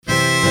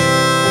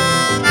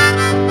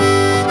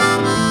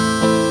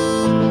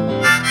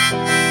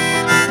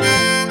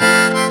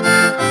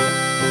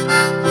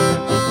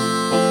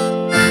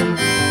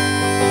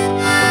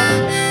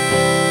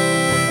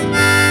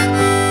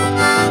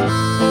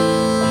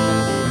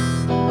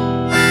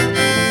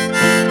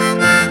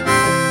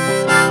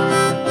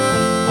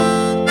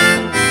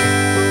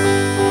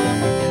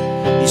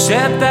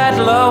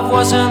love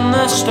wasn't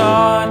the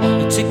start,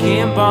 a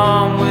ticking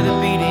bomb with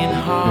a beating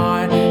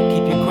heart.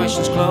 Keep your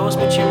questions close,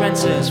 but your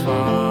answers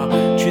far.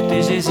 Truth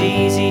is as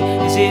easy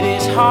as it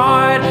is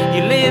hard.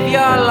 You live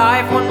your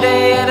life one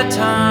day at a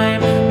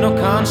time, no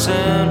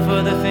concern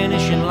for the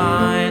finishing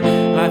line.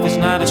 Life is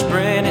not a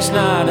sprint, it's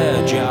not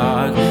a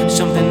jog,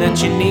 something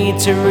that you need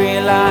to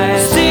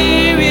realize.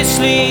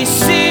 Seriously,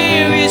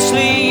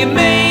 seriously, you're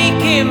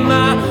making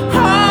my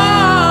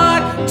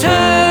heart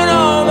turn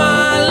all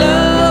my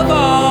love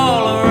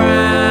all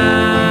around.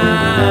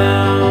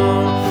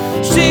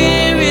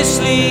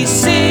 Seriously,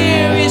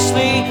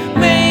 seriously,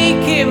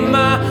 making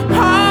my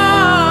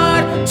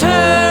heart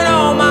turn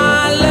all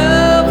my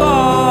love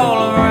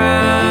all around.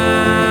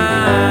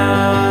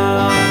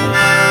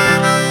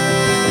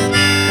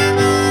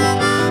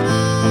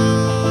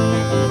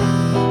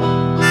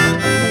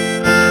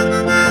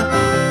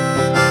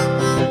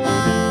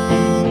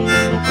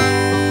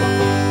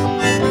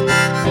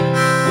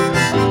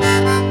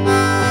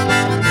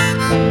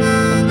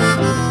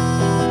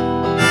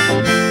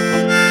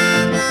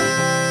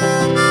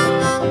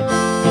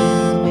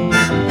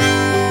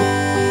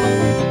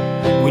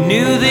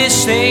 Knew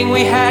this thing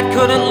we had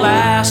couldn't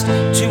last.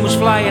 Too much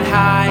flying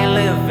high,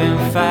 living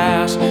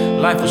fast.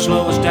 Life will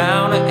slow us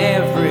down at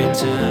every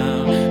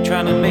turn,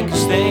 trying to make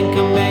us think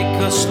and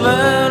make us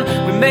learn.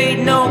 We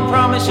made no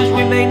promises,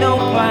 we made no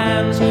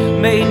plans,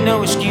 made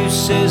no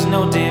excuses,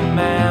 no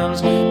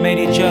demands. Made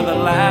each other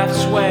laugh,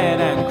 sweat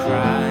and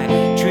cry,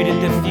 treated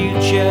the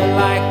future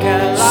like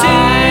a